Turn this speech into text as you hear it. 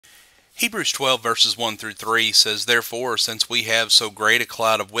Hebrews 12 verses 1 through 3 says, "Therefore, since we have so great a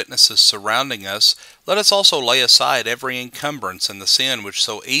cloud of witnesses surrounding us, let us also lay aside every encumbrance and the sin which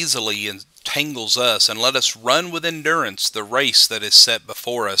so easily entangles us, and let us run with endurance the race that is set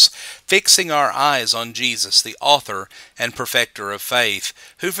before us, fixing our eyes on Jesus, the author and perfecter of faith,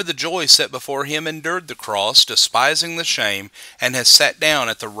 who for the joy set before him endured the cross, despising the shame, and has sat down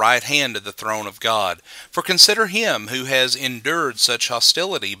at the right hand of the throne of God. For consider him who has endured such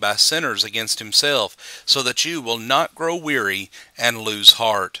hostility by sinners against himself, so that you will not grow weary and lose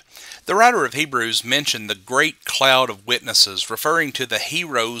heart." The writer of Hebrews mentioned the great cloud of witnesses, referring to the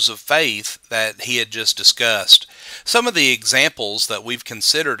heroes of faith that he had just discussed. Some of the examples that we've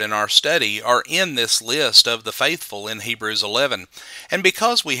considered in our study are in this list of the faithful in Hebrews 11. And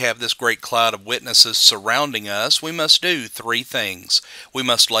because we have this great cloud of witnesses surrounding us, we must do three things. We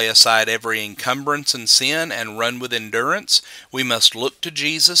must lay aside every encumbrance and sin and run with endurance. We must look to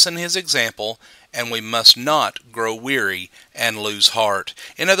Jesus and his example, and we must not grow weary and lose heart.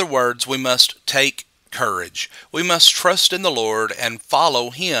 In other words, we must take courage. We must trust in the Lord and follow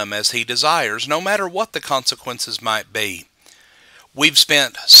him as he desires, no matter what the consequences might be. We've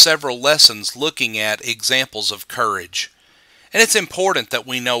spent several lessons looking at examples of courage. And it's important that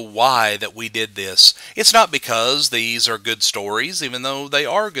we know why that we did this. It's not because these are good stories, even though they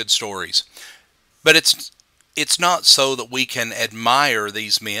are good stories. But it's not so that we can admire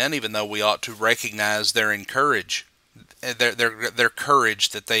these men, even though we ought to recognize their courage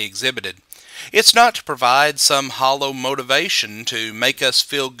that they exhibited. It's not to provide some hollow motivation to make us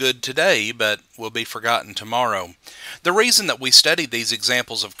feel good today, but will be forgotten tomorrow. The reason that we studied these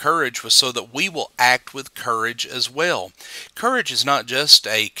examples of courage was so that we will act with courage as well. Courage is not just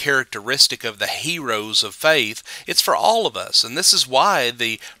a characteristic of the heroes of faith, it's for all of us, and this is why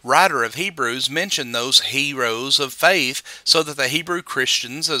the writer of Hebrews mentioned those heroes of faith, so that the Hebrew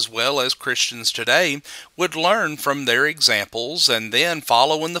Christians, as well as Christians today, would learn from their examples and then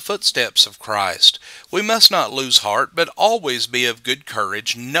follow in the footsteps of Christ. We must not lose heart, but always be of good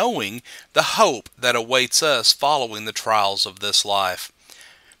courage, knowing the hope that awaits us following the trials of this life.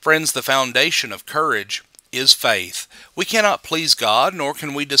 Friends, the foundation of courage is faith. We cannot please God, nor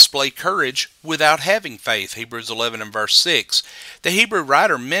can we display courage without having faith. Hebrews 11 and verse 6. The Hebrew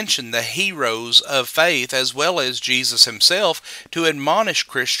writer mentioned the heroes of faith as well as Jesus himself to admonish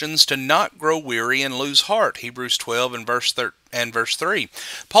Christians to not grow weary and lose heart. Hebrews 12 and verse 3.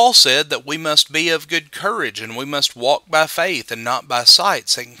 Paul said that we must be of good courage and we must walk by faith and not by sight.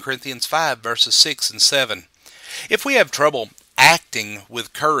 2 Corinthians 5 verses 6 and 7. If we have trouble acting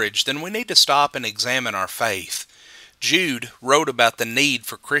with courage, then we need to stop and examine our faith. Jude wrote about the need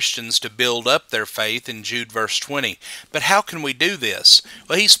for Christians to build up their faith in Jude verse 20. But how can we do this?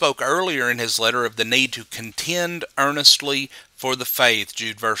 Well, he spoke earlier in his letter of the need to contend earnestly for the faith,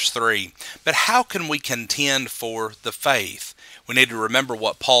 Jude verse 3. But how can we contend for the faith? We need to remember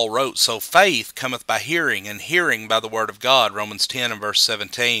what Paul wrote. So faith cometh by hearing, and hearing by the word of God, Romans 10 and verse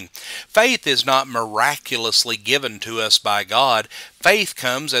 17. Faith is not miraculously given to us by God. Faith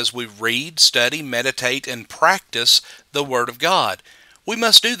comes as we read, study, meditate, and practice the word of God. We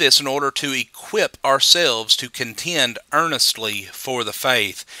must do this in order to equip ourselves to contend earnestly for the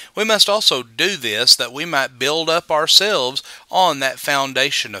faith. We must also do this that we might build up ourselves on that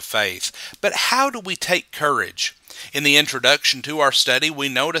foundation of faith. But how do we take courage? In the introduction to our study, we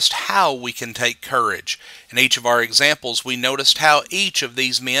noticed how we can take courage. In each of our examples, we noticed how each of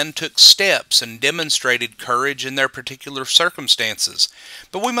these men took steps and demonstrated courage in their particular circumstances.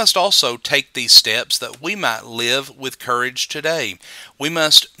 But we must also take these steps that we might live with courage today. We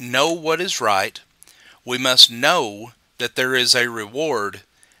must know what is right, we must know that there is a reward,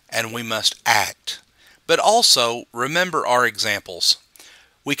 and we must act. But also, remember our examples.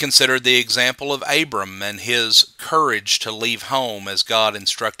 We considered the example of Abram and his courage to leave home as God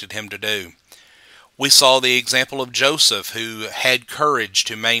instructed him to do. We saw the example of Joseph, who had courage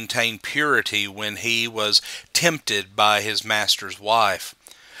to maintain purity when he was tempted by his master's wife.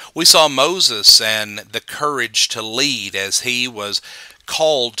 We saw Moses and the courage to lead as he was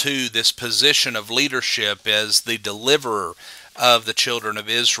called to this position of leadership as the deliverer of the children of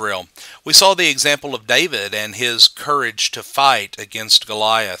Israel. We saw the example of David and his courage to fight against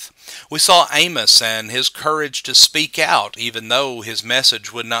Goliath. We saw Amos and his courage to speak out even though his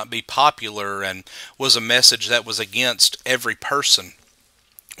message would not be popular and was a message that was against every person.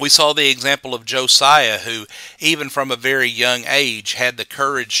 We saw the example of Josiah, who even from a very young age had the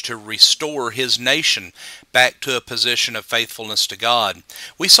courage to restore his nation back to a position of faithfulness to God.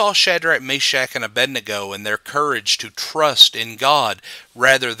 We saw Shadrach, Meshach, and Abednego and their courage to trust in God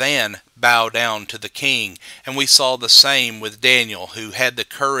rather than bow down to the king. And we saw the same with Daniel, who had the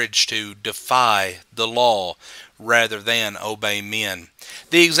courage to defy the law rather than obey men.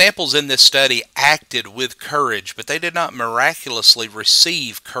 The examples in this study acted with courage, but they did not miraculously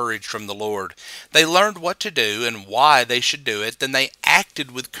receive courage from the Lord. They learned what to do and why they should do it, then they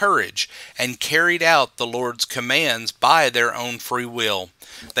acted with courage and carried out the Lord's commands by their own free will.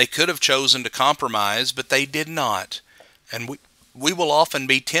 They could have chosen to compromise, but they did not. And we will often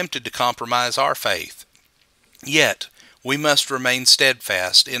be tempted to compromise our faith. Yet, we must remain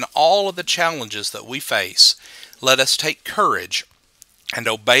steadfast in all of the challenges that we face. Let us take courage and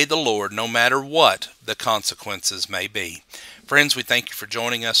obey the Lord no matter what the consequences may be. Friends, we thank you for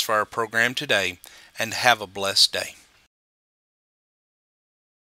joining us for our program today, and have a blessed day.